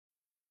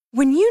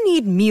When you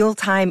need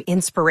mealtime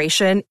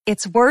inspiration,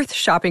 it's worth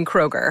shopping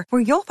Kroger,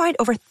 where you'll find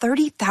over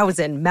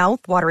 30,000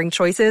 mouth-watering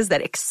choices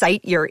that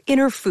excite your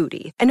inner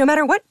foodie. And no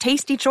matter what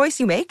tasty choice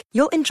you make,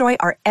 you'll enjoy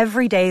our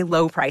everyday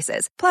low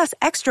prices, plus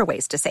extra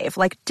ways to save,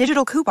 like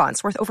digital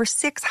coupons worth over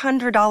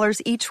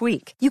 $600 each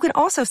week. You can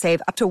also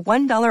save up to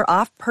 $1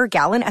 off per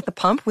gallon at the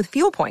pump with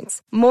fuel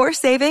points. More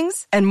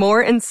savings and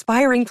more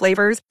inspiring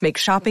flavors make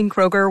shopping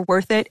Kroger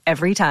worth it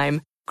every time.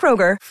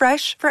 Kroger,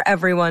 fresh for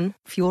everyone.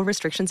 Fuel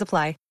restrictions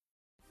apply.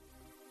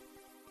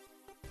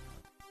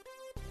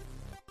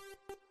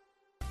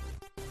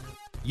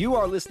 You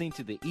are listening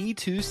to the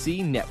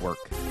E2C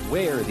Network,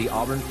 where the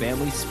Auburn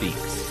family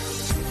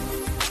speaks.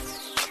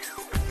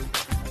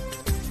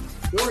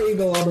 War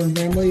Eagle Auburn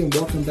family, and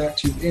welcome back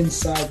to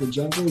Inside the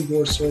Jungle,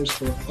 your source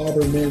for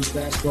Auburn men's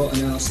basketball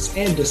analysis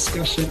and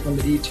discussion on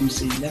the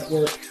E2C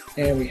Network.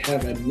 And we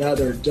have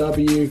another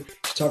W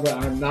to talk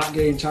about. I'm not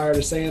getting tired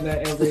of saying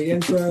that every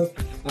intro.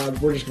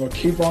 We're just going to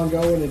keep on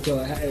going until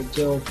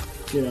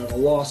a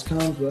loss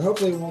comes, but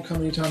hopefully it won't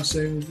come anytime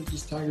soon.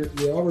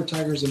 The Auburn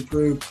Tigers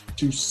improved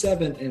to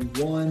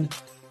 7-1,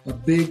 a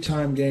big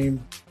time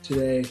game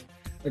today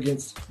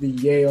against the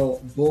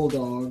Yale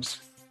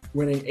Bulldogs,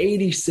 winning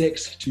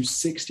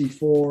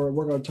 86-64.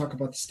 We're going to talk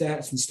about the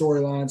stats and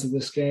storylines of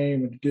this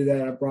game, and to do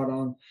that, I brought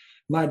on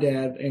my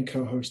dad and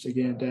co-host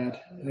again.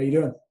 Dad, how you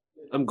doing?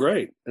 I'm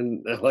great,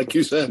 and like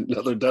you said,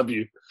 another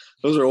W.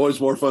 Those are always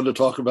more fun to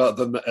talk about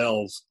than the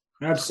L's.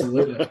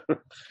 Absolutely.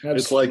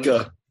 It's like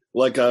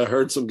I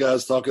heard some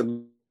guys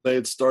talking, they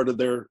had started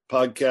their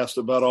podcast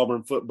about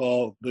Auburn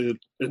football in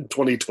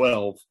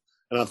 2012.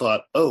 And I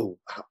thought, how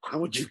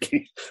would you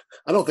keep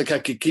 – I don't think I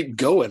could keep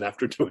going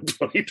after doing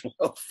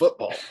 2012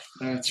 football.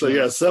 That's right.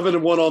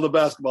 7-1 on the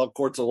basketball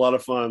court's a lot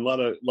of fun, a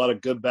lot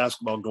of good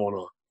basketball going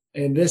on.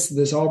 And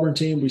this Auburn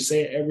team, we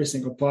say it every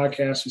single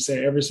podcast. We say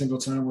it every single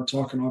time we're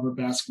talking Auburn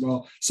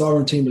basketball. This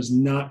Auburn team is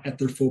not at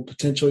their full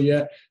potential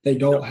yet. They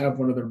don't have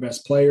one of their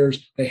best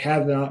players. They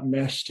have not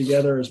meshed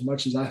together as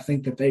much as I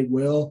think that they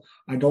will.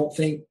 I don't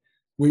think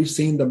we've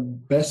seen the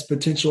best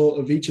potential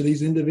of each of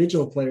these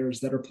individual players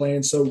that are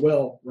playing so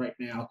well right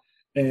now.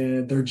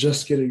 And they're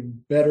just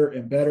getting better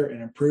and better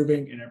and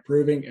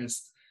improving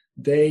as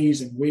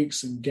days and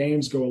weeks and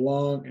games go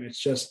along. And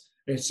it's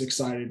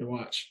exciting to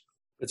watch.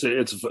 It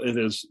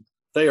is.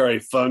 They are a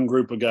fun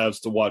group of guys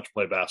to watch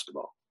play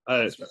basketball.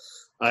 I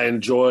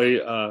enjoy,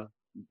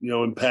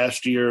 in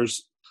past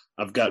years,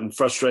 I've gotten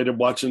frustrated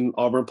watching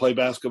Auburn play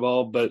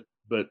basketball, but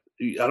I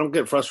don't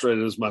get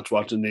frustrated as much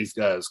watching these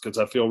guys because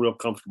I feel real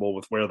comfortable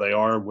with where they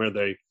are and where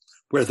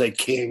they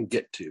can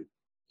get to.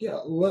 Yeah,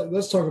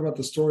 let's talk about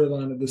the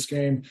storyline of this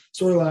game.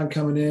 Storyline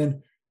coming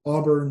in,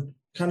 Auburn,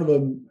 kind of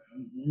a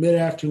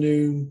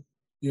mid-afternoon,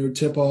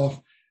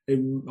 tip-off.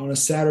 On a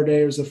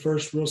Saturday, it was the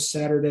first real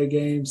Saturday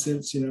game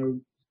since,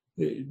 to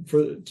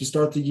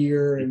start the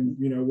year. And,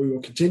 we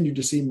will continue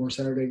to see more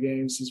Saturday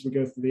games as we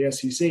go through the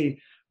SEC.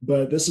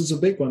 But this is a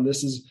big one.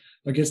 This is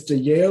against a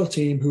Yale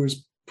team who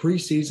is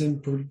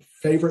preseason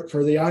favorite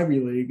for the Ivy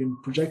League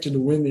and projected to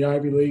win the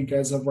Ivy League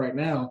as of right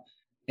now.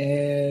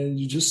 And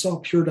you just saw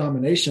pure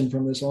domination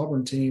from this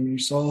Auburn team. You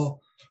saw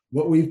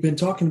what we've been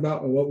talking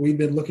about and what we've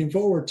been looking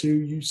forward to.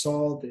 You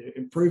saw the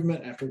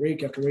improvement after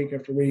week after week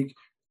after week.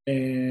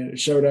 And it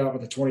showed out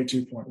with a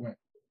 22-point win.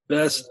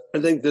 I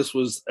think this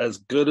was as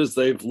good as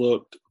they've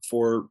looked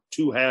for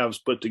two halves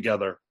put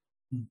together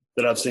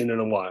that I've seen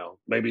in a while,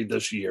 maybe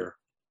this year.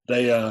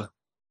 They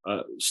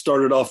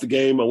started off the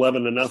game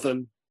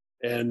 11-0,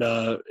 and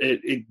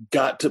it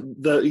got to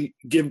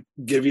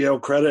give Yale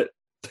credit.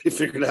 They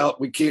figured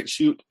out we can't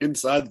shoot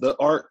inside the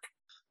arc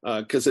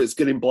because it's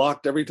getting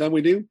blocked every time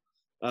we do.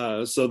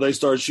 So they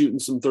started shooting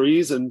some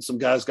threes, and some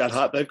guys got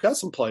hot. They've got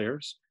some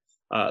players.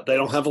 They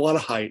don't have a lot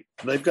of height.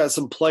 They've got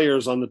some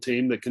players on the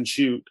team that can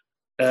shoot,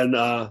 and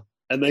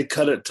they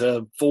cut it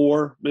to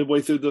 4 midway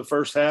through the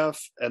first half,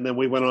 and then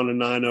we went on a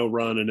 9-0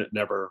 run, and it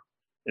never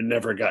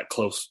got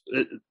close.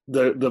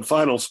 The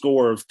final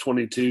score of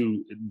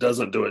 22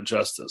 doesn't do it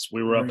justice.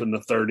 We were up in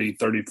the 30,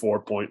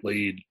 34-point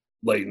lead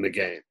late in the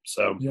game,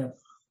 so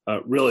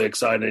really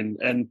exciting.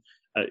 And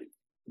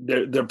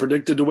they're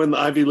predicted to win the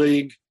Ivy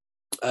League.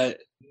 I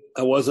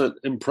wasn't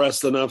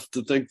impressed enough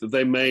to think that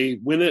they may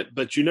win it,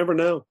 but you never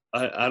know.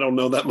 I don't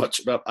know that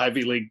much about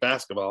Ivy League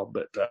basketball,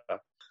 but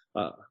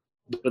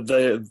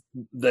they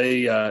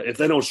if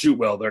they don't shoot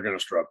well, they're going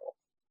to struggle.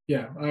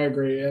 Yeah, I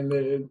agree.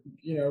 And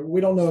we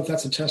don't know if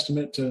that's a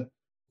testament to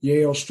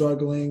Yale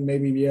struggling,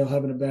 maybe Yale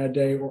having a bad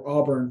day, or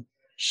Auburn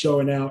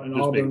showing out and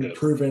Auburn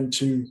proven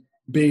to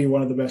be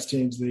one of the best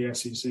teams in the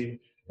SEC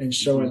and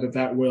showing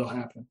that will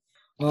happen.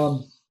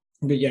 But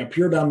yeah,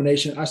 pure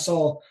domination. I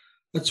saw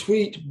a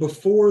tweet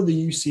before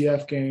the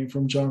UCF game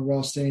from John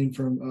Rothstein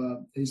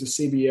from he's a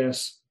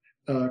CBS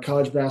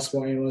college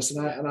basketball analyst,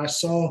 and I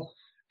saw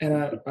and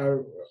I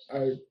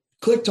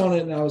clicked on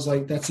it and I was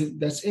like, that's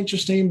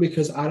interesting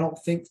because I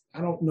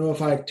don't know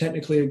if I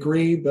technically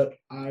agree, but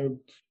I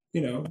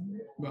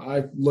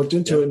looked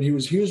into it and he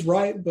was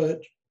right,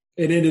 but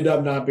it ended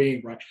up not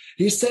being right.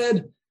 He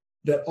said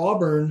that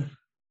Auburn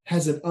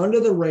has an under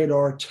the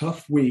radar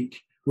tough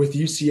week with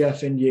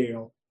UCF and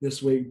Yale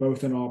this week,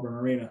 both in Auburn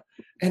Arena.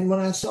 And when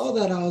I saw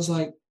that, I was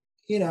like,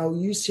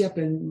 UCF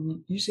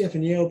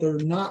and Yale,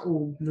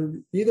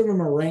 neither of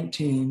them are ranked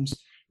teams.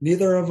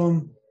 Neither of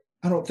them,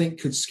 I don't think,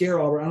 could scare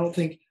Auburn. I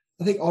think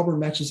Auburn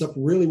matches up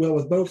really well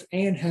with both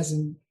and has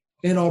in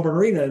Auburn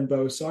Arena in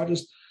both. So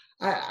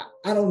I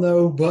don't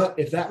know, but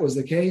if that was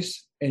the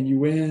case and you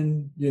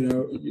win,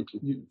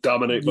 you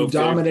dominate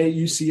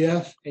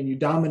UCF and you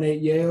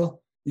dominate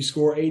Yale, you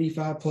score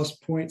 85 plus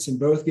points in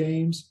both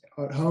games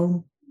at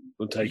home.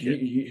 We'll take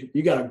it.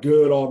 You got a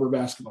good Auburn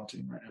basketball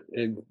team right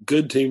now. A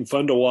good team,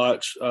 fun to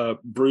watch.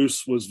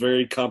 Bruce was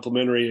very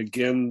complimentary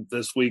again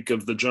this week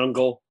of the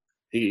Jungle.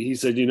 He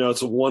said,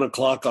 it's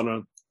 1:00 on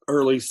an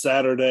early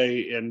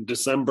Saturday in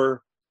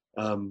December,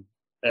 and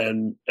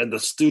the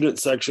student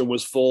section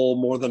was full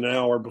more than an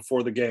hour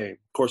before the game.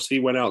 Of course, he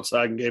went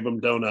outside and gave them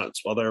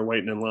donuts while they were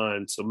waiting in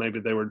line, so maybe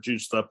they were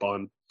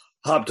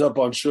hopped up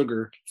on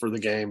sugar for the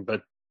game.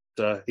 But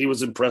he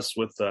was impressed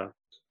with the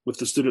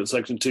student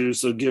section too.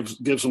 So give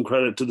some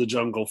credit to the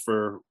Jungle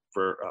for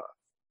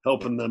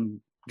helping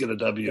them get a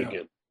W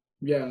again.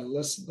 Yeah,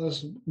 let's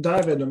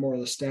dive into more of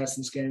the stats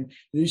in this game.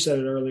 You said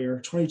it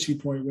earlier,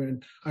 22-point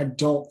win. I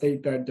don't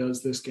think that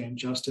does this game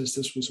justice.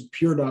 This was a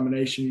pure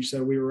domination. You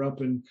said we were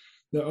up in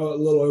a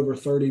little over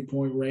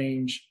 30-point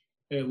range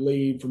at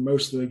lead for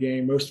most of the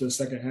game, most of the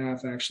second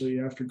half,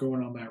 actually, after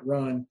going on that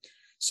run.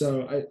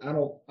 So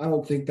I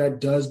don't think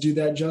that does do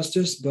that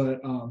justice. But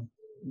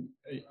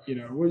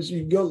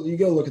you go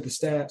look at the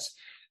stats.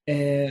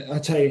 And I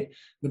tell you,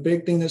 the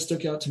big thing that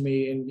stuck out to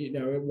me, and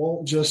it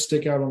won't just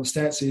stick out on the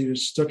stats sheet, it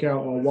stuck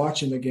out while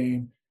watching the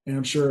game, and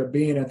I'm sure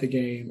being at the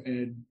game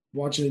and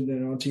watching it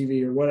on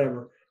TV or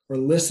whatever, or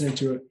listening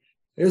to it,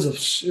 it was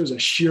a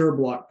sheer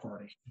block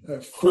party.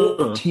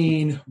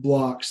 14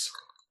 blocks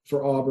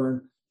for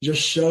Auburn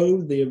just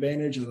showed the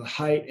advantage of the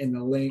height and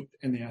the length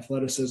and the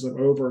athleticism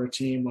over a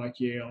team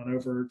like Yale and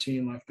over a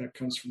team like that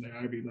comes from the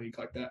Ivy League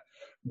like that.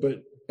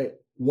 But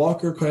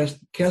Walker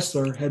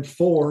Kessler had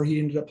 4. He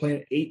ended up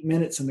playing 8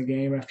 minutes in the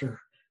game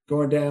after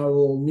going down a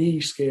little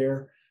knee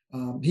scare.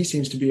 He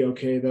seems to be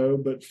okay, though.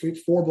 But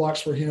 4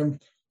 blocks for him,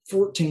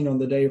 14 on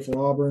the day for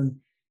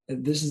Auburn.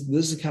 And this is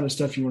the kind of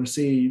stuff you want to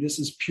see. This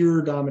is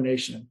pure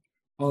domination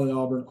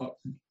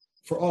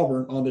for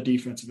Auburn on the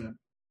defensive end.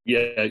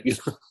 Yeah,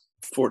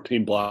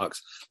 14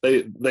 blocks.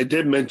 They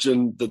did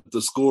mention that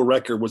the school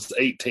record was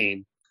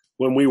 18.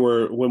 When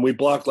we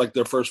blocked like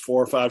their first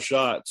 4 or 5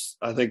 shots,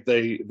 I think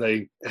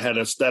they had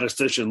a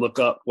statistician look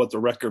up what the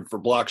record for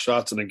block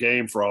shots in a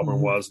game for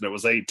Auburn was, and it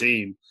was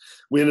 18.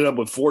 We ended up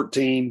with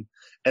 14,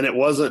 and it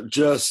wasn't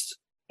just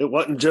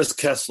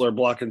Kessler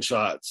blocking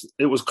shots.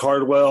 It was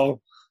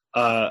Cardwell,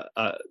 one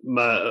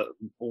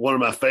of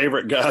my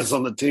favorite guys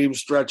on the team,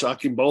 Stretch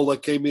Akimbola,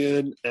 came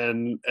in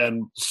and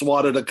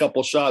swatted a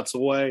couple shots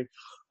away.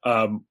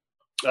 Cambridge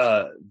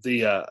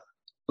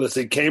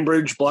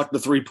blocked the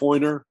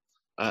 3-pointer.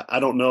 I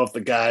don't know if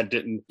the guy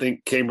didn't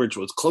think Cambridge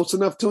was close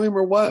enough to him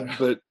or what,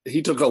 but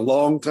he took a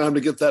long time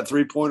to get that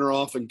 3-pointer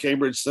off, and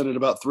Cambridge sent it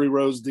about 3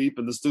 rows deep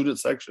in the student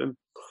section.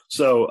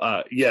 So,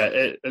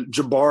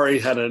 Jabari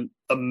had an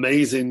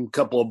amazing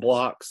couple of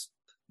blocks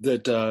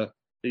that,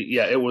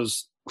 it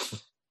was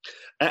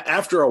 –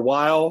 after a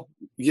while,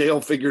 Yale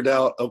figured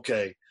out,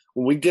 okay,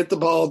 when we get the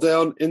ball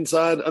down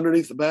inside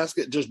underneath the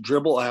basket, just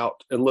dribble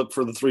out and look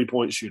for the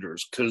 3-point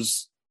shooters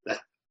because –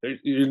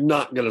 you're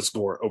not going to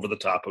score over the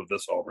top of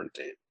this Auburn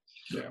team.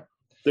 Yeah,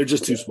 they're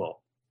just too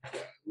small.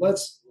 We're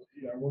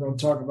going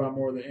to talk about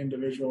more of the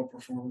individual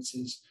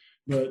performances,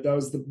 but that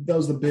was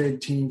the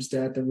big team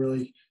stat that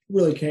really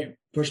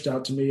pushed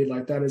out to me.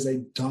 Like, that is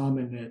a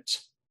dominant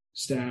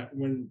stat.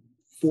 When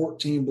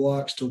 14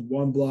 blocks to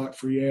 1 block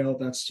for Yale,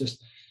 that's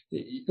just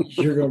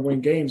you're going to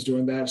win games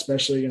doing that,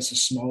 especially against a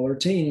smaller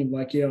team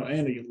like Yale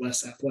and a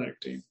less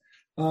athletic team.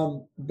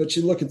 But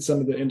you look at some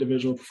of the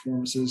individual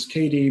performances.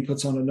 KD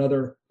puts on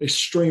another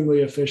extremely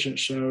efficient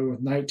show with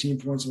 19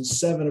 points on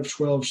 7 of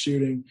 12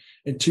 shooting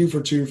and 2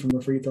 for 2 from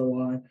the free throw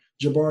line.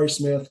 Jabari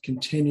Smith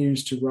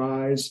continues to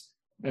rise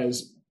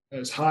as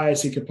high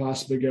as he could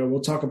possibly go. We'll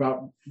talk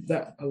about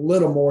that a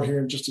little more here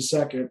in just a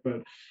second,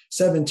 but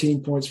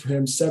 17 points for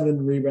him,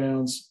 7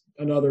 rebounds,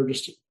 another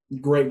just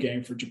great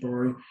game for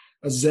Jabari.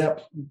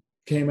 Zep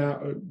came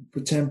out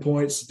with 10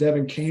 points.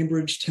 Devin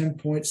Cambridge, 10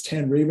 points,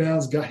 10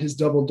 rebounds, got his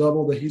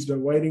double-double that he's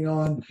been waiting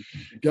on,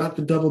 got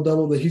the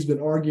double-double that he's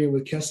been arguing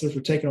with Kessler for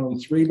taking all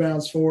his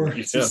rebounds for. Yeah,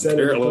 he said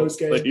in the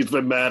post-game. He's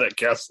been mad at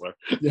Kessler.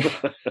 Yeah.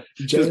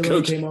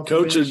 Coach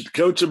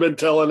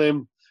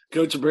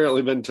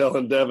apparently been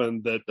telling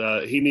Devin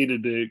that he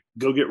needed to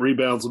go get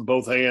rebounds with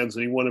both hands,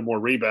 and he wanted more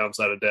rebounds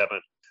out of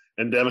Devin.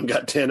 And Devin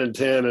got 10 and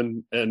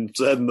 10 and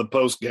said in the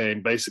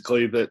post-game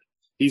basically that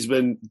he's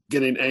been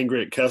getting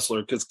angry at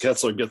Kessler because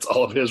Kessler gets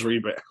all of his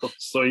rebounds.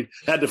 So he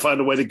had to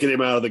find a way to get him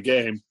out of the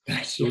game.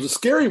 It was a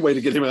scary way to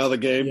get him out of the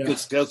game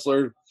because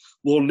Kessler,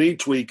 little knee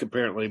tweak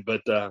apparently.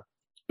 But 10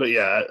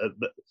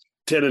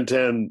 and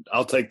 10,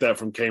 I'll take that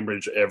from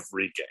Cambridge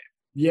every game.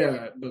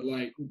 Yeah, but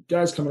like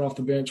guys coming off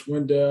the bench,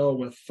 Wendell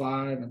with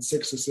 5 and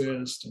 6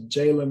 assists, and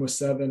Jalen with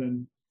 7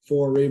 and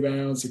 4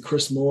 rebounds, and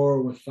Chris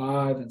Moore with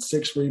 5 and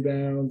 6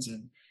 rebounds,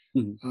 and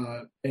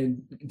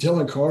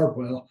Dylan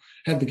Cardwell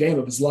had the game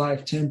of his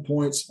life, 10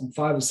 points on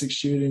 5 of 6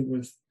 shooting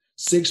with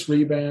 6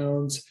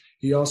 rebounds.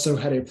 He also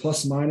had a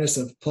plus minus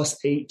of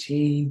plus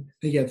 18. I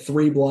think he had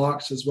 3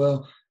 blocks as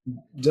well.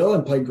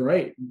 Dylan played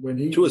great when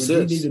he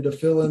needed to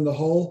fill in the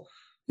hole.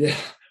 Yeah,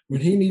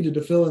 when he needed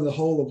to fill in the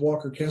hole of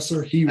Walker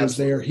Kessler, he was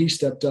there. He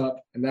stepped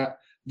up, and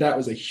that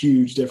was a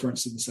huge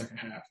difference in the second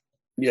half.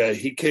 Yeah,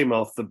 he came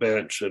off the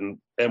bench and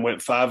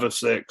went 5 of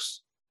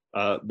 6.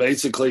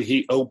 Basically,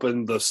 he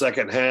opened the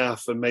second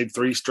half and made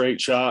 3 straight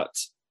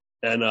shots.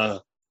 And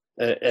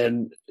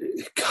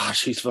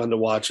gosh, he's fun to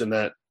watch in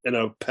a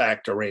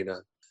packed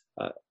arena.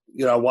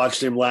 I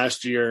watched him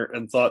last year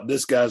and thought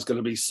this guy's going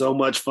to be so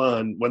much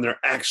fun when there are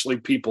actually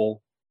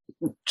people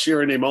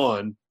cheering him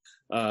on.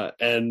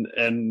 And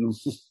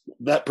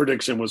that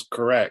prediction was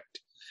correct.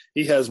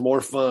 He has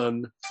more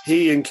fun.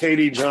 He and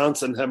Katie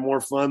Johnson have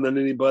more fun than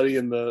anybody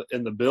in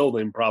the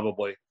building,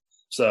 probably.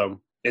 So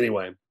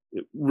anyway,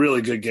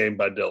 really good game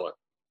by Dylan.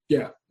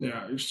 Yeah,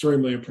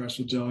 extremely impressed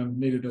with Dylan.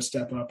 Needed to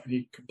step up, and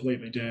he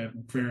completely did.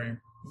 I'm very,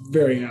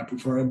 very happy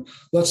for him.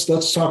 Let's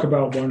talk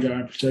about one guy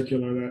in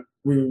particular that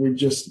we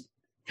just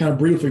kind of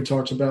briefly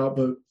talked about,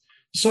 but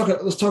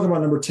let's talk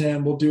about number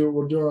 10. We'll do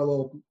our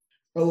little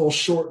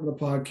short in the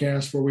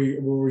podcast where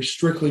we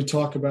strictly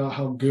talk about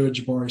how good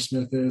Jabari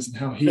Smith is and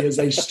how he is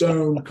a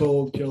stone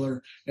cold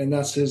killer, and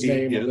that's his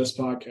name of this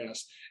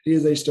podcast. He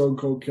is a stone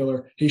cold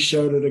killer. He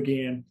showed it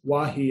again,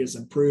 why he is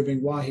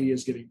improving, why he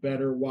is getting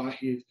better, why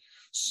he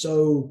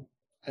so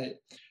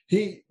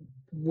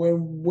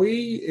when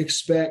we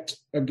expect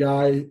a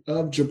guy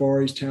of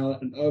Jabari's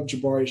talent and of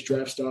Jabari's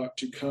draft stock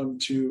to come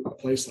to a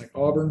place like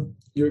Auburn,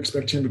 you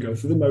expect him to go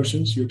through the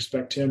motions. You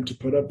expect him to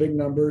put up big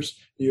numbers.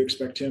 You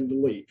expect him to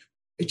leave.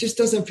 It just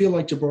doesn't feel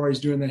like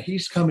Jabari's doing that.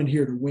 He's coming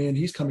here to win.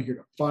 He's coming here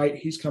to fight.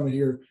 He's coming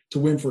here to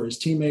win for his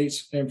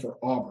teammates and for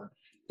Auburn.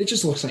 It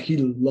just looks like he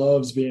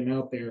loves being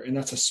out there, and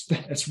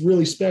that's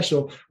really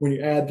special when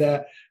you add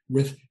that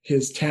with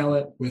his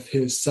talent, with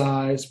his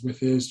size, with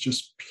his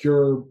just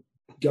pure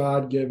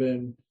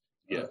God-given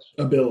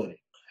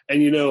ability.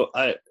 And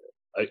I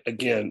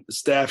again,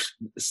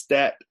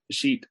 stat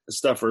sheet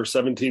stuffer: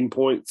 17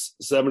 points,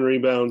 7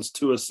 rebounds,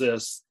 2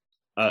 assists.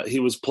 He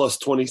was plus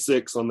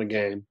 26 on the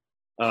game.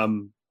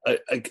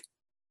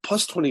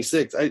 Plus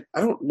 26. I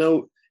don't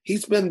know.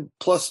 He's been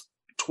plus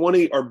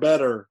 20 or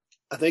better,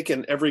 I think,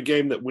 in every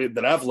game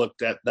that I've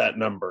looked at that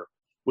number,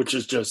 which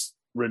is just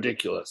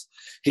ridiculous.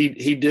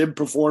 He did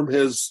perform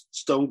his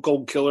stone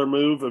cold killer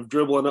move of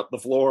dribbling up the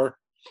floor,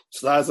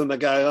 sizing the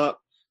guy up,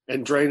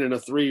 and draining a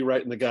 3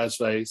 right in the guy's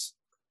face.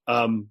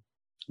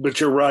 But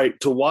you're right,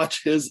 to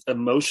watch his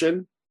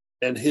emotion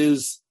and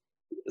his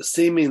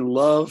seeming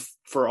love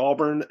for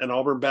Auburn and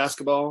Auburn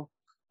basketball.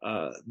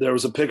 There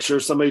was a picture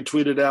somebody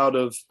tweeted out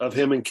of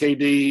him and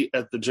KD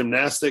at the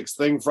gymnastics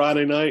thing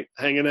Friday night,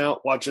 hanging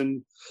out,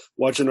 watching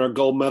our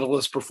gold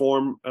medalists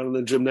perform on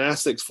the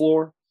gymnastics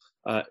floor.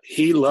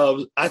 He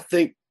loves. I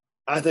think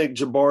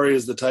Jabari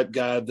is the type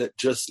guy that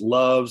just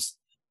loves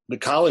the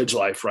college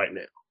life right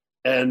now,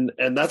 and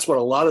that's what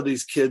a lot of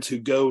these kids who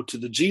go to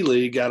the G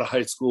League out of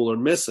high school are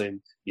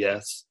missing.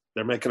 Yes,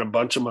 they're making a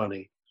bunch of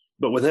money,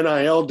 but with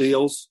NIL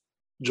deals,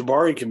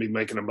 Jabari can be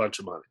making a bunch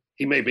of money.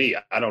 He may be.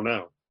 I don't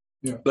know.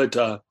 Yeah. But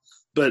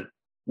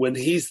when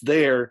he's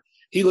there,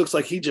 he looks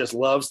like he just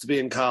loves to be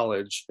in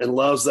college and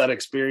loves that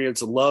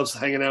experience and loves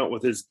hanging out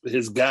with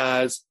his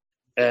guys.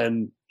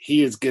 And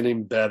he is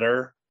getting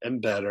better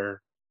and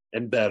better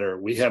and better.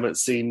 We haven't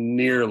seen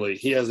nearly.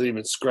 He hasn't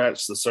even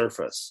scratched the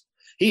surface.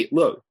 He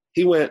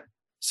went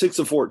 6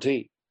 of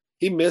 14.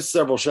 He missed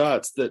several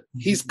shots that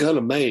he's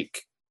gonna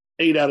make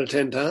 8 out of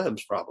 10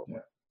 times probably. Yeah.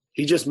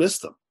 He just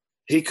missed them.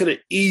 He could have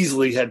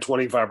easily had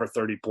 25 or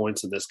 30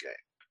 points in this game.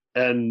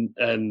 And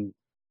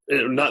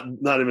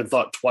not even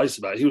thought twice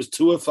about it. He was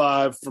 2 of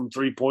 5 from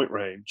 3-point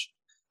range.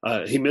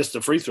 He missed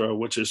a free throw,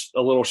 which is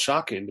a little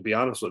shocking, to be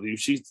honest with you.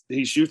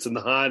 He shoots in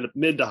the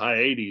mid to high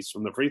 80s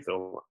from the free throw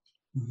line.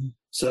 Mm-hmm.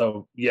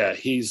 So yeah,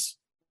 he's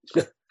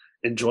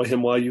enjoy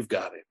him while you've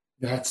got him.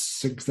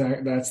 That's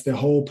the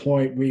whole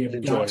point. We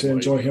have got to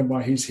enjoy him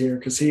while he's here,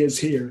 because he is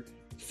here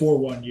for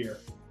 1 year.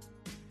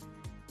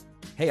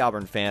 Hey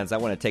Auburn fans, I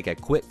want to take a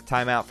quick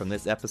timeout from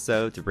this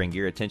episode to bring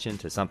your attention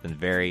to something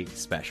very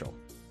special.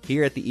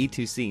 Here at the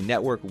E2C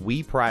Network,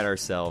 we pride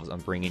ourselves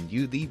on bringing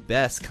you the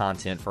best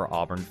content for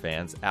Auburn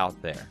fans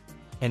out there.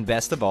 And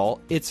best of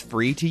all, it's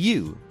free to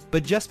you.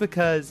 But just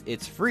because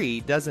it's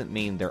free doesn't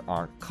mean there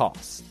aren't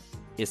costs,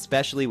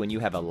 especially when you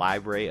have a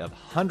library of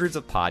hundreds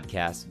of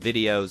podcasts,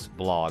 videos,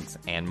 blogs,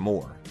 and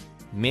more.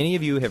 Many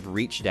of you have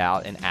reached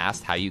out and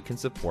asked how you can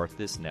support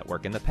this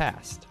network in the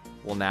past.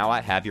 Well, now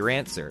I have your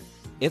answer.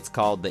 It's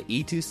called the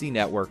E2C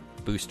Network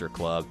Booster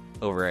Club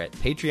over at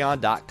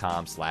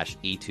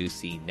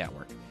patreon.com/E2C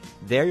Network.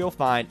 There you'll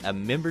find a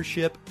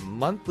membership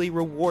monthly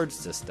reward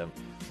system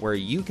where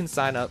you can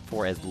sign up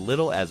for as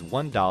little as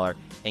 $1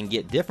 and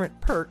get different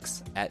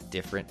perks at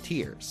different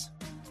tiers.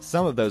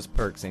 Some of those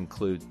perks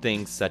include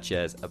things such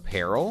as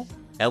apparel,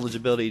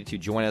 eligibility to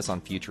join us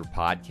on future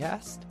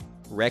podcasts,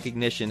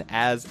 recognition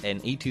as an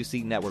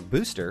E2C Network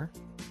booster,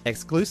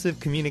 exclusive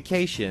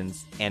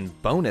communications,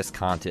 and bonus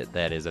content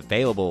that is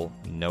available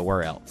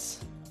nowhere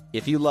else.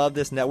 If you love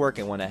this network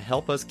and want to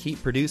help us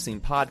keep producing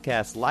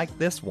podcasts like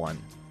this one,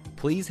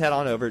 please head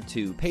on over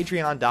to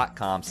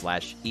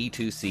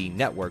patreon.com/E2C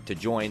Network to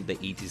join the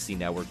E2C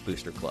Network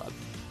Booster Club.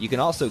 You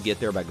can also get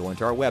there by going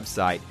to our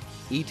website,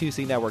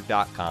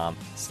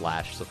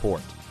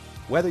 e2cnetwork.com/support.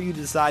 Whether you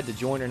decide to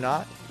join or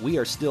not, we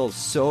are still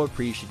so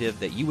appreciative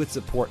that you would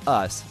support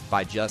us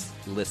by just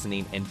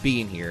listening and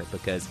being here,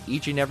 because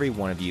each and every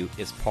one of you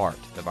is part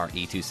of our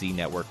E2C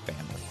Network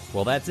family.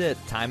 Well, that's it.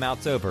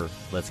 Timeout's over.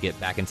 Let's get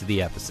back into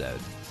the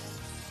episode.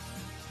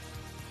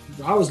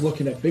 I was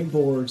looking at big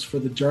boards for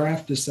the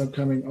draft this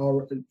upcoming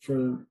NBA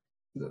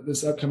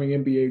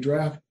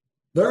draft.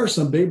 There are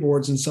some big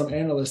boards and some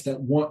analysts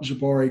that want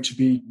Jabari to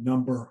be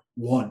number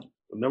one.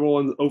 Number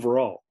one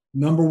overall.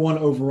 Number one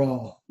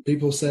overall.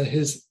 People said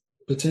his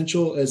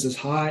potential is as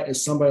high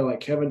as somebody like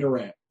Kevin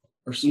Durant,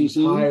 or as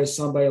high as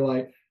somebody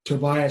like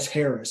Tobias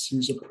Harris,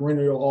 who's a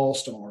perennial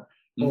all-star.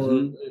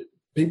 Or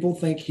people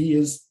think he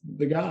is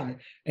the guy.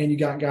 And you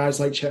got guys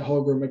like Chet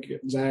Holmgren at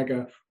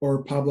Gonzaga,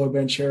 or Pablo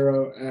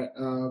Banchero at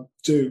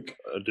Duke,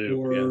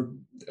 or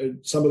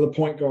some of the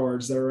point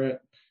guards that are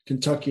at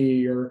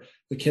Kentucky, or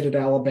the kid at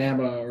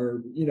Alabama,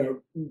 or,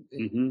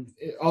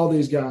 all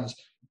these guys.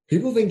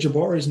 People think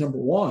Jabari is number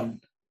one.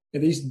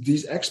 And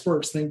these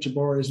experts think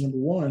Jabari is number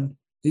one.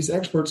 These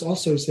experts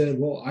also said,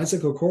 well,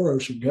 Isaac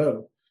Okoro should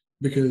go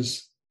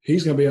because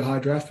he's going to be a high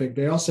draft pick.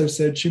 They also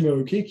said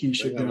Chuma Okeke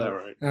should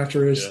go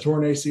after his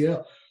torn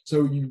ACL.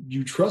 So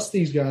you trust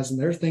these guys,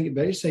 and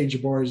they say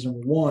Jabari is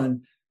number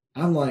one.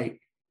 I'm like,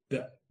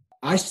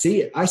 I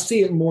see it. I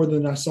see it more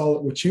than I saw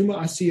it with Chuma.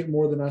 I see it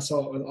more than I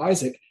saw it with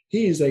Isaac.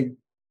 He is a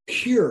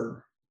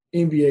pure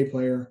NBA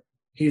player.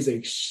 He's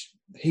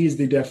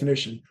the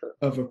definition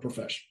of a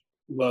professional.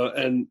 Well,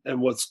 and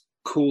what's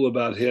cool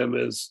about him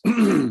is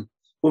when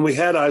we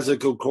had Isaac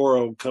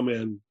Okoro come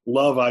in,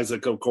 love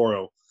Isaac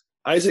Okoro.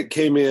 Isaac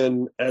came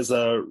in as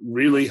a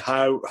really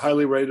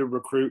highly rated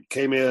recruit,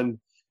 came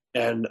in,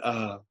 and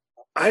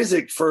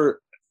Isaac,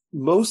 for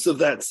most of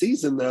that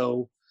season,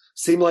 though,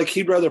 seemed like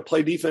he'd rather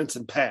play defense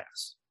and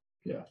pass.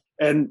 Yeah.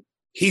 And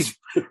he's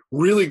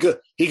really good.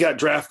 He got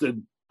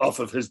drafted off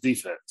of his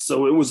defense.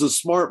 So it was a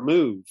smart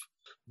move.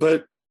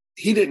 But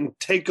he didn't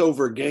take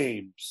over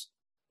games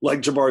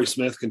like Jabari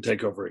Smith can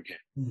take over a game.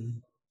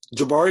 Mm-hmm.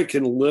 Jabari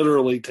can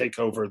literally take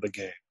over the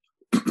game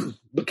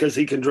because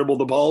he can dribble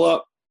the ball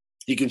up.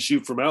 He can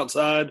shoot from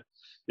outside.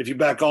 If you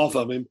back off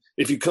of him,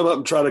 if you come up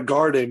and try to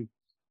guard him,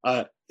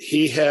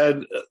 he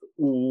had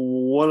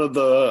one of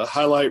the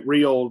highlight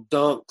reel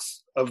dunks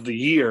of the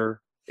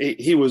year.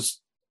 He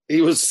was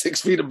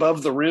 6 feet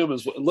above the rim.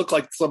 It looked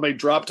like somebody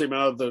dropped him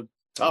out of the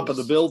top of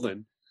the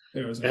building.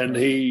 And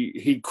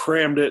he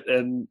crammed it,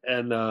 and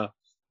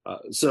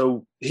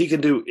so he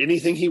can do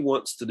anything he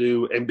wants to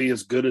do and be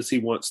as good as he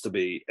wants to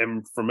be.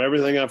 And from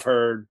everything I've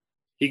heard,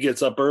 he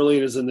gets up early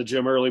and is in the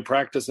gym early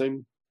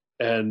practicing,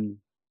 and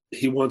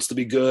he wants to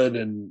be good,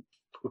 and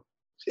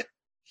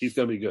he's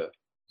going to be good.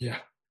 Yeah.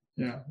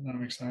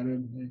 I'm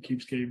excited. He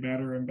keeps getting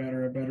better and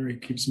better and better. He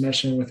keeps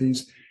meshing with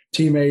these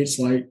teammates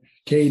like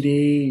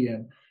KD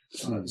and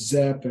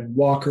Zepp and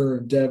Walker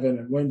and Devin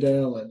and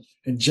Wendell and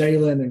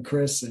Jalen and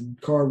Chris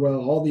and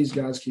Cardwell. All these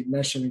guys keep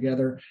meshing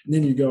together. And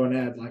then you go and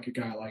add like a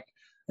guy like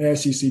an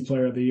SEC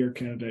Player of the Year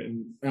candidate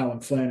and Alan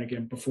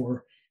Flanagan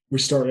before we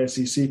start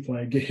SEC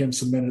play, get him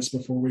some minutes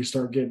before we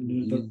start getting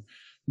into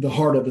the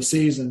heart of the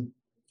season.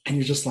 And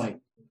you're just like,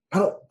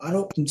 I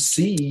don't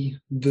see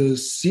the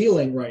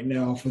ceiling right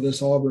now for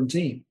this Auburn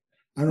team.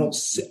 I don't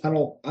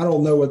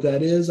know what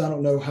that is. I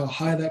don't know how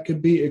high that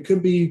could be. It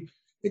could be,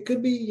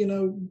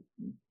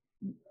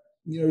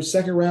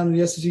 second round in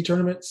the SEC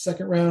tournament,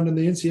 second round in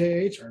the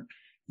NCAA tournament.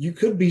 You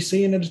could be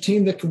seeing a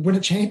team that could win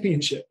a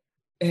championship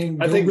and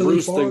go really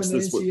Bruce far in the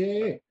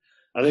NCAA.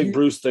 I think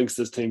Bruce thinks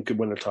this team could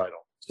win a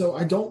title. So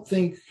I don't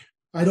think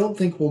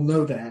we'll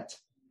know that.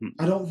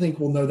 I don't think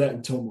we'll know that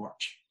until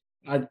March.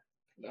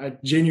 I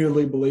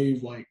genuinely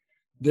believe like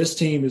this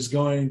team is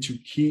going to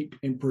keep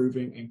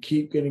improving and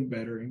keep getting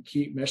better and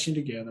keep meshing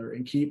together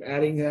and keep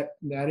adding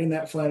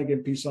that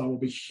Flanagan piece on will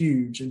be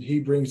huge. And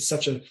he brings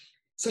such a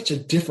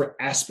different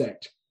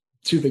aspect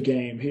to the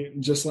game. He,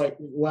 just like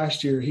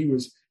last year, he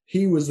was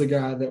the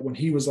guy that when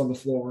he was on the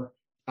floor,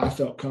 I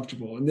felt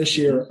comfortable. And this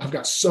year I've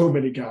got so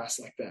many guys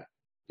like that.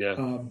 Yeah.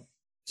 I'm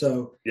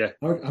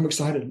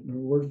excited.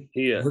 We're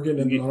getting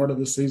in the heart of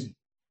the season.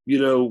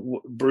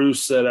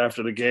 Bruce said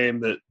after the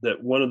game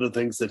that one of the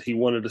things that he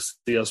wanted to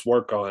see us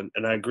work on,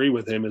 and I agree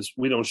with him, is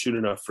we don't shoot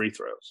enough free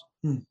throws.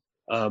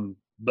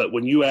 But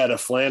when you add a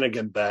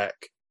Flanagan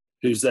back,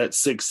 who's that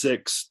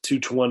 6'6",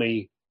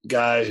 220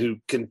 guy who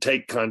can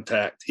take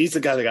contact, he's the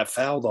guy that got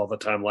fouled all the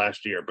time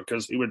last year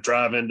because he would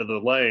drive into the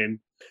lane.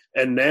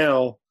 And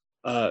now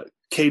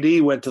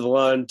KD went to the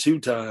line 2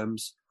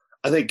 times.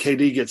 I think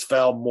KD gets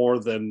fouled more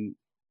than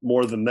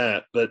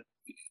that, but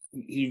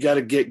you got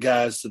to get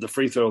guys to the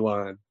free throw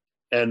line.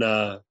 And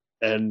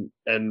and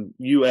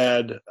you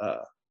add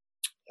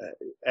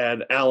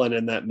Allen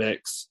in that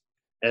mix,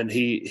 and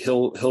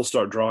he'll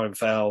start drawing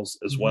fouls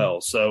as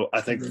well. So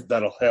I think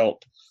that'll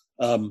help.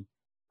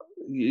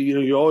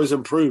 You're always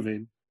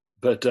improving,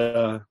 but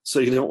so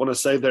you don't want to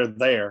say they're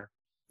there.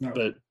 No.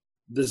 But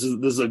this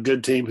is a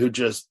good team who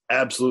just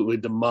absolutely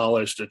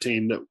demolished a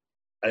team that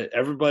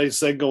everybody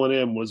said going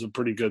in was a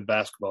pretty good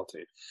basketball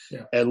team.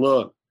 Yeah. And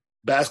look,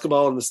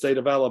 basketball in the state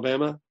of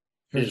Alabama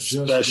is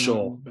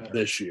special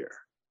this year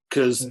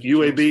because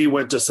UAB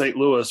went to St.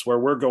 Louis, where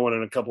we're going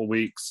in a couple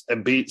weeks,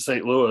 and beat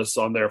St. Louis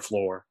on their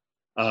floor.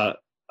 I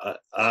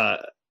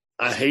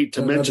hate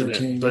to mention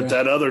it, but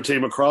that other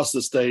team across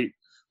the state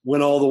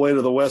went all the way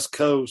to the West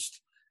Coast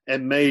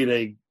and made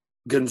a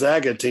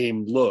Gonzaga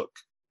team look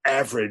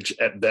average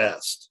at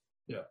best.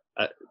 Yeah,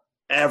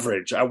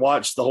 average. I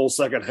watched the whole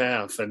second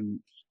half,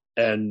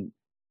 and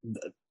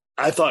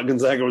I thought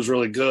Gonzaga was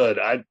really good.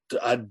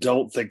 I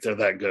don't think they're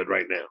that good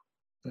right now.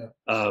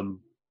 Yeah.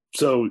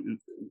 So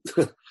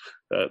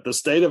the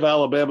state of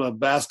Alabama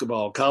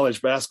basketball,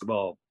 college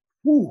basketball,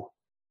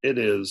 it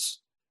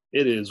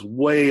is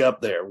way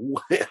up there,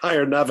 way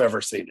higher than I've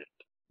ever seen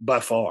it by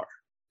far.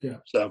 Yeah.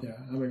 So yeah,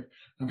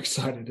 I'm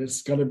excited.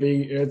 It's gonna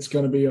be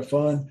a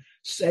fun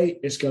state.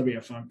 It's gonna be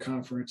a fun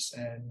conference,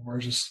 and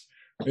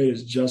it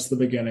is just the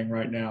beginning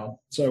right now.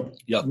 So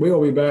we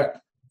will be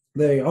back.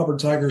 The Auburn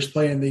Tigers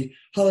playing the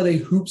Holiday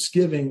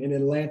Hoopsgiving in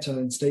Atlanta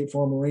in State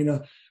Farm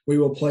Arena. We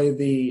will play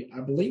the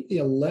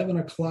 11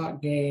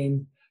 o'clock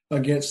game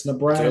against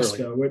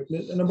Nebraska.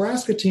 The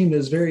Nebraska team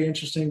is very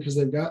interesting because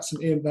they've got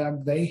some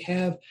impact. They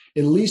have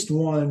at least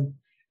one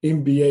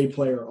NBA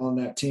player on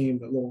that team,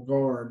 that little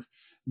guard,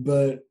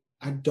 but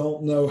I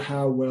don't know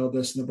how well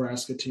this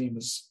Nebraska team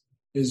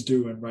is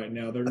doing right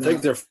now. I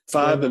think they're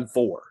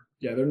 5-4.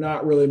 Yeah, they're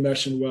not really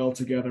meshing well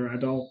together. I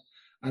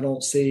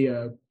don't see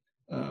a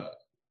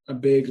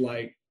big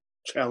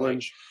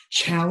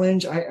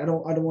challenge. I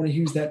don't want to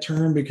use that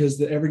term because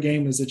every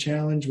game is a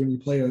challenge when you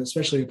play,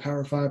 especially a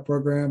Power 5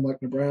 program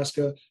like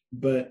Nebraska.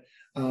 But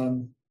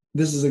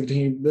this is a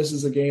game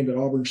that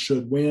Auburn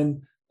should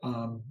win,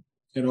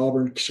 and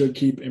Auburn should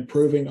keep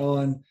improving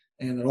on,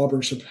 and that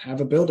Auburn should have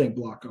a building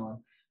block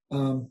on.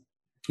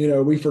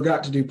 We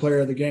forgot to do player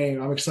of the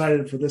game. I'm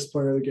excited for this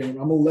player of the game.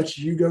 I'm gonna let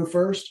you go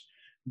first,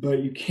 but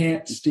you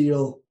can't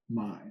steal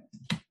mine.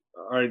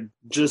 All right,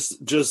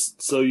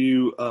 just so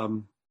you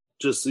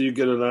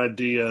get an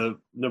idea,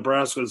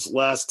 Nebraska's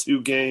last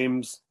two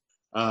games,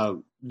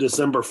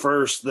 December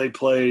 1st, they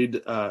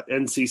played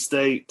NC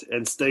State,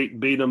 and State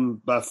beat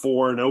them by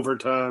 4 in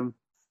overtime.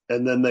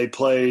 And then they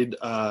played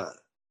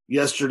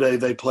yesterday,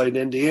 they played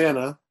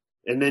Indiana,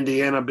 and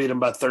Indiana beat them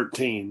by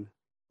 13.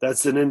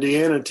 That's an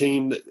Indiana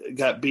team that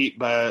got beat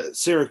by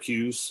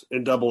Syracuse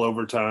in double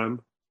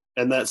overtime.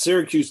 And that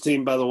Syracuse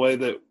team, by the way,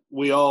 that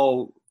we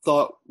all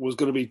thought was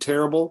going to be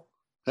terrible,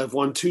 have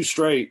won 2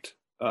 straight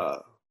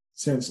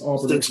since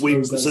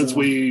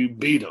we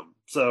beat them.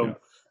 So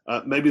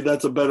maybe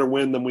that's a better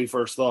win than we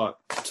first thought.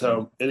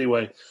 So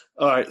anyway,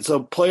 all right. So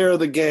player of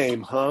the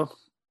game, huh?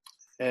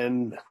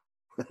 And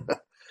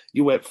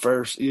you went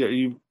first.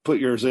 You put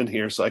yours in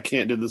here, so I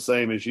can't do the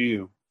same as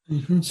you.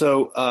 Mm-hmm.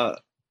 So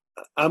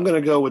I'm going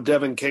to go with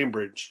Devin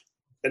Cambridge,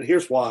 and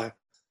here's why.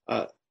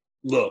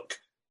 Look,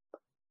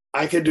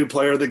 I could do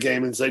player of the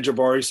game and say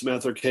Jabari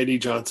Smith or KD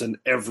Johnson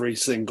every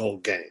single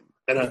game,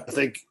 and I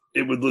think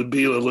it would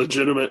be a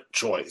legitimate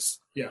choice.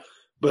 Yeah.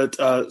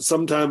 But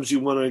sometimes you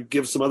want to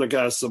give some other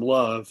guys some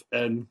love.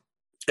 And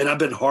I've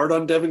been hard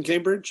on Devin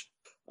Cambridge.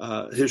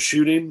 His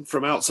shooting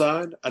from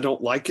outside, I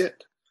don't like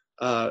it.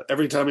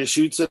 Every time he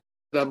shoots it,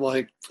 I'm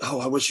like, oh,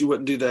 I wish you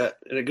wouldn't do that.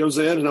 And it goes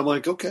in, and I'm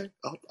like, okay,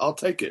 I'll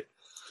take it.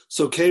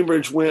 So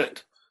Cambridge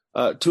went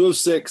 2 of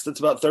 6. That's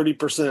about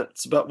 30%.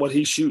 It's about what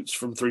he shoots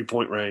from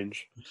three-point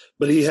range.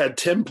 But he had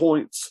 10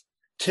 points,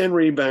 10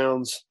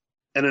 rebounds,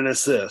 and an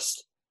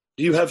assist.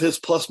 Do you have his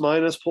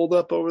plus-minus pulled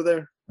up over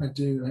there? I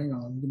do. Hang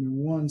on. Give me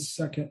 1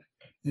 second.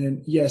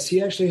 And, yes,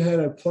 he actually had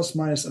a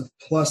plus-minus of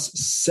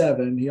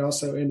 +7. He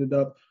also ended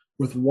up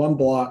with 1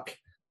 block.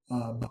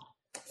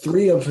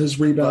 3 of his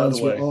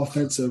rebounds were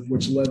offensive,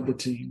 which led the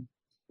team.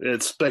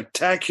 It's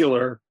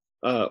spectacular,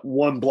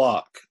 1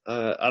 block.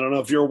 I don't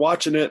know if you're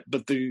watching it,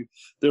 but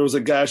there was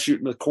a guy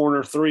shooting a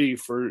corner 3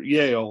 for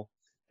Yale,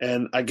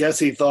 and I guess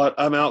he thought,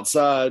 I'm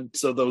outside,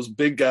 so those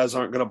big guys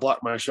aren't going to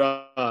block my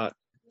shot.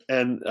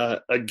 And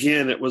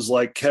again, it was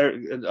like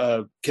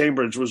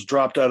Cambridge was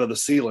dropped out of the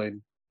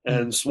ceiling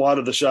and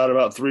swatted the shot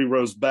about 3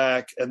 rows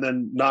back and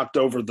then knocked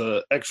over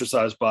the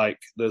exercise bike,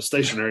 the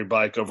stationary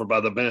bike over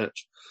by the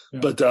bench. Yeah.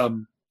 But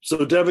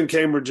so Devin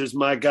Cambridge is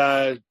my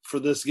guy for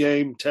this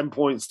game, 10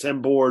 points,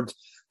 10 boards.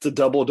 It's a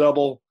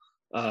double-double.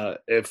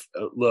 If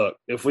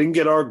we can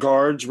get our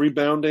guards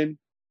rebounding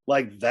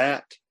like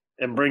that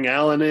and bring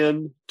Allen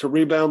in to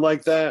rebound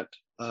like that,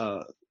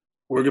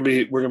 we're gonna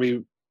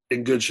be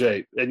in good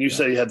shape. And you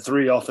say he had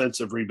 3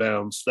 offensive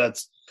rebounds.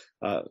 That's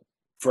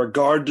for a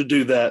guard to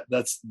do that.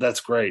 That's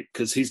great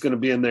because he's going to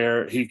be in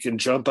there. He can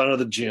jump out of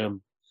the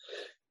gym.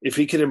 If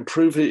he can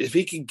improve it, if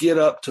he can get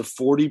up to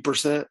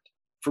 40%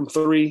 from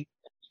 3,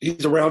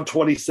 He's around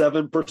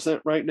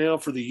 27% right now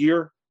for the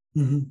year.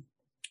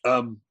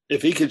 Mm-hmm.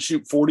 If he could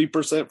shoot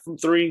 40% from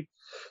three,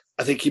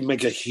 I think he'd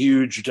make a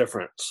huge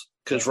difference,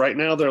 because right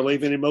now they're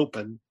leaving him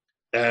open.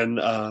 And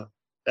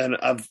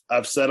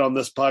I've said on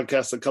this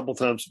podcast a couple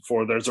times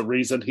before, there's a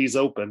reason he's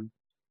open.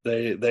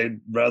 They'd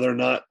rather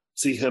not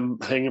see him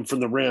hanging from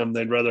the rim.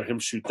 They'd rather him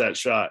shoot that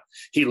shot.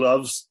 He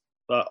loves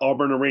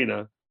Auburn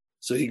Arena,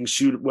 so he can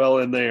shoot well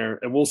in there.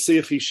 And we'll see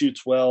if he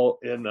shoots well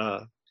in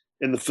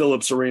the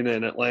Phillips Arena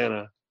in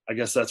Atlanta. I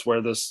guess that's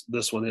where this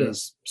one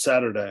is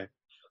Saturday.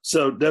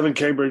 So Devin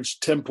Cambridge,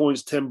 10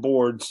 points, 10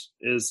 boards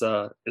is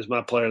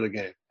my player of the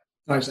game.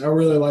 Nice. I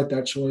really like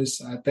that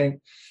choice. I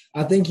think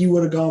you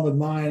would have gone with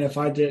mine if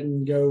I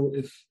didn't go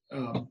if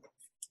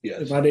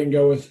I didn't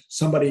go with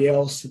somebody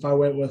else. If I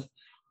went with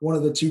one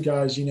of the two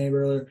guys you named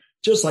earlier,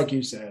 just like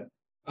you said,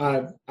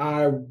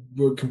 I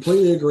would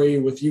completely agree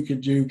with, you could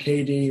do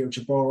KD or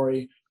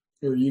Jabari,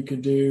 or you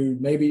could do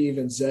maybe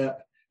even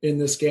Zep in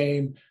this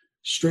game,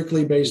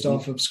 strictly based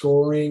off of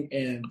scoring.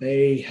 And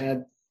they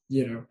had,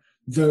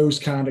 those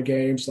kind of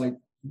games like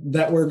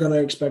that we're going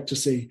to expect to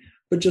see.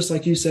 But just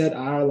like you said,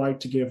 I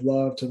like to give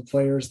love to the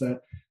players that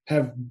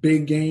have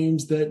big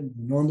games that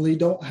normally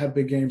don't have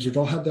big games or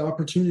don't have the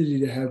opportunity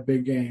to have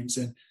big games.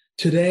 And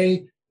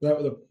today, that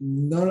was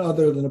none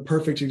other than a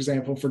perfect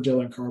example for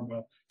Dylan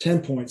Cardwell.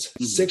 10 points,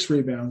 6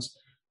 rebounds.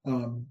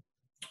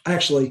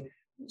 Actually,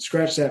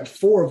 scratch that,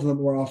 4 of them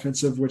were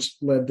offensive, which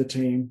led the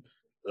team.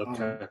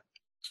 Okay.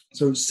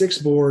 So 6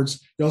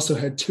 boards. He also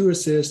had 2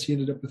 assists. He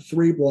ended up with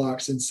 3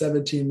 blocks in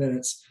 17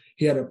 minutes.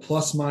 He had a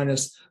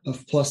plus-minus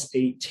of plus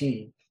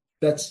 18.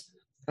 That's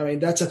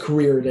a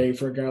career day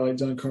for a guy like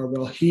Dylan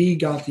Cardwell. He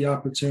got the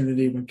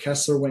opportunity when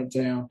Kessler went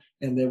down,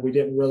 and then we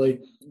didn't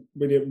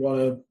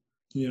want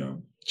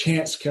to,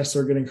 chance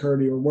Kessler getting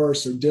hurt even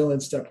worse. So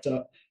Dylan stepped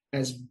up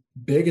as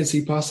big as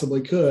he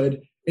possibly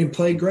could and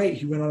played great.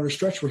 He went on a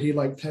stretch where he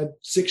had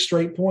 6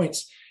 straight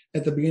points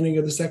at the beginning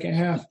of the second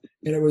half.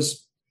 And it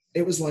was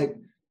like,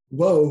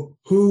 whoa,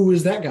 who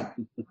is that guy?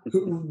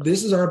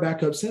 This is our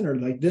backup center.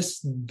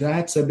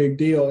 That's a big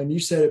deal. And you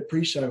said it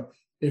pre-show,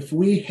 if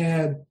we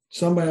had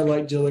somebody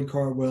like Dylan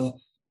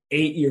Cardwell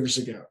 8 years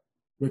ago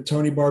with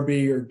Tony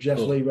Barbee or Jeff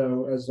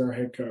Lebo as their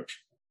head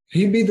coach,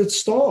 he'd be the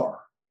star.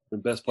 The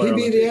best player. He'd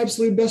be the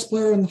absolute best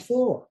player on the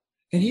floor,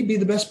 and he'd be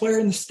the best player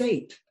in the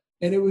state.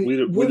 And it would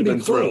have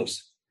been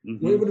close.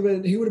 Mm-hmm.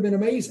 He would have been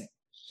amazing.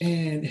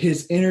 And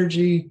his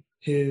energy,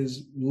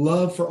 his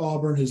love for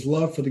Auburn, his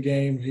love for the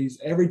game.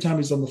 Every time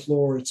he's on the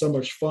floor, it's so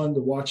much fun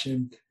to watch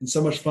him, and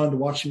so much fun to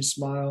watch him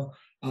smile.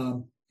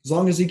 As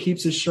long as he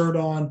keeps his shirt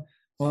on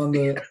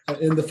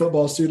in the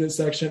football student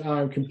section,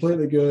 I'm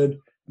completely good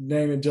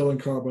naming Dylan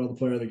Cardwell the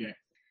player of the game.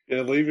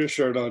 Yeah, leave your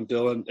shirt on,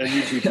 Dylan, and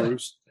you too,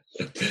 Bruce.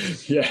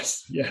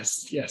 Yes.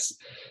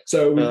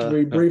 So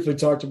we briefly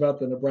talked about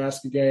the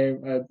Nebraska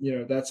game.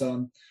 That's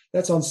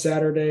on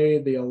Saturday,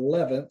 the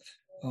 11th,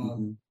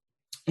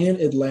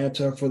 in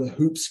Atlanta for the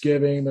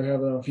Hoopsgiving. They're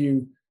having a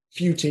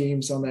few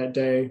teams on that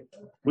day.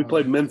 We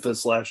played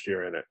Memphis last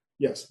year in it.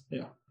 Yes,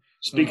 yeah.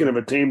 Speaking of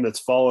a team that's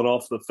fallen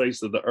off the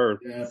face of the earth,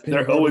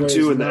 they're Penny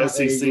 0-2 in the not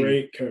SEC. A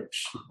great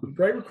coach,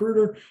 great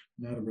recruiter,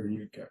 not a very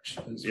good coach.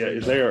 Yeah,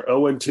 they are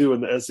 0-2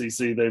 in the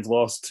SEC. They've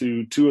lost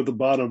to 2 of the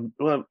bottom.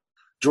 Well,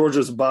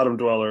 Georgia's a bottom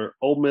dweller.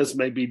 Ole Miss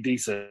may be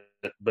decent,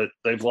 but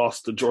they've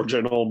lost to Georgia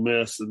and Ole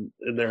Miss in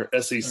their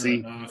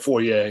SEC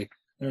foyer.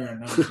 They're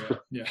not good.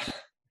 Yeah.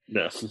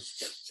 No,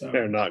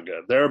 they're not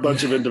good. They're a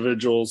bunch of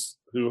individuals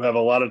who have a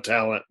lot of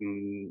talent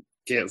and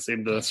can't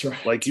seem to,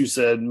 like you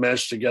said,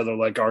 mesh together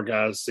like our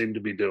guys seem to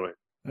be doing.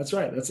 That's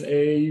right. That's an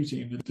AAU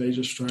team that they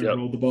just try to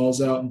roll the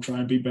balls out and try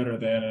and be better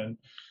than. And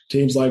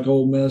teams like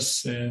Ole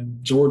Miss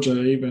and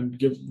Georgia even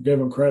give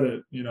them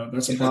credit.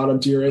 That's a bottom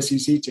tier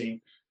SEC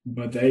team,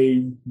 but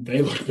they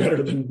look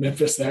better than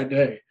Memphis that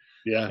day.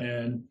 Yeah,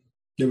 and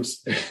it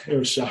was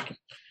shocking.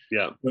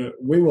 Yeah, but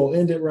we will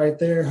end it right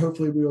there.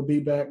 Hopefully, we will be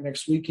back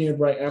next weekend,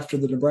 right after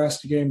the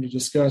Nebraska game, to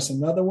discuss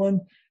another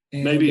one.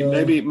 And,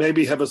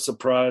 maybe have a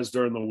surprise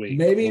during the week.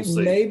 Maybe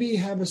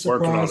have a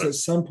surprise at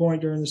some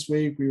point during this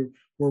week.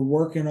 We're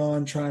working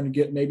on trying to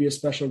get maybe a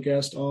special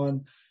guest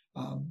on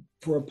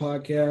for a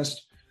podcast.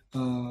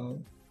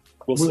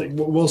 We'll see.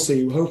 We'll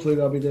see. Hopefully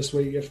that'll be this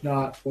week. If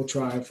not, we'll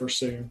try for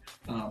soon.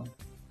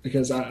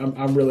 Because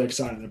I'm really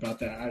excited about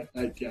that.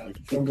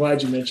 I'm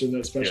glad you mentioned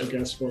that special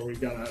guest before we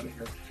got out of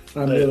here.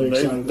 I'm really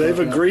excited. They've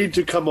agreed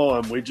to come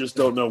on. We just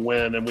don't know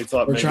when, and we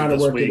thought maybe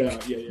this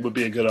week would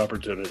be a good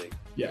opportunity.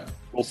 Yeah,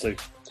 we'll see.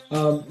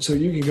 So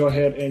you can go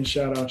ahead and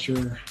shout out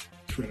your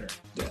Twitter.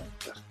 Yeah.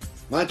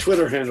 My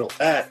Twitter handle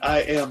at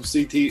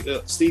IamCTO.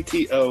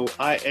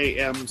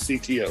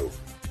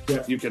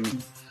 Yeah. You can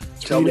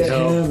tell me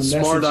how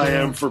smart I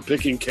am for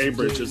picking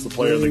Cambridge as the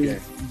player of the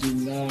game. Do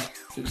not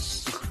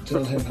just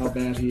tell him how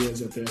bad he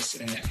is at this,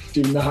 and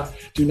do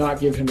not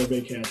give him a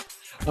big head.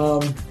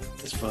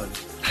 It's fun.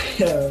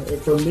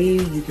 For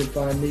me, you can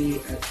find me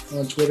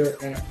on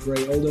Twitter at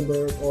Gray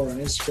Oldenburg or on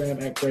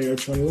Instagram at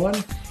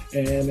Grayo21.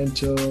 And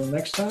until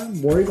next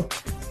time, War Eagle.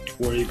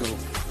 War Eagle.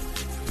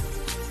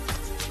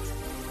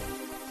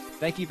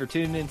 Thank you for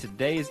tuning in to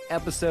today's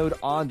episode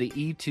on the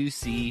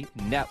E2C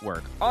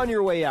Network. On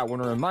your way out, I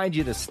want to remind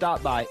you to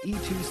stop by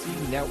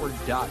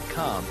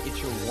e2cnetwork.com.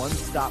 It's your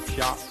one-stop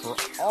shop for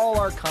all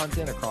our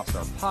content across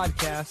our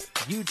podcast,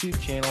 YouTube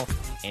channel,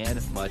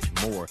 and much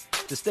more.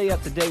 To stay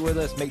up to date with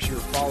us, make sure you're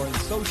following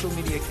social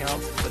media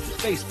accounts such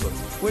as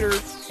Facebook, Twitter,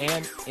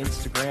 and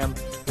Instagram.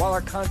 While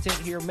our content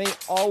here may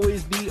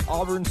always be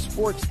Auburn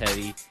sports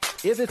heavy,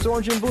 if it's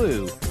orange and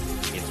blue,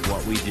 it's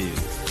what we do.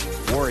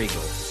 War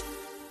Eagle.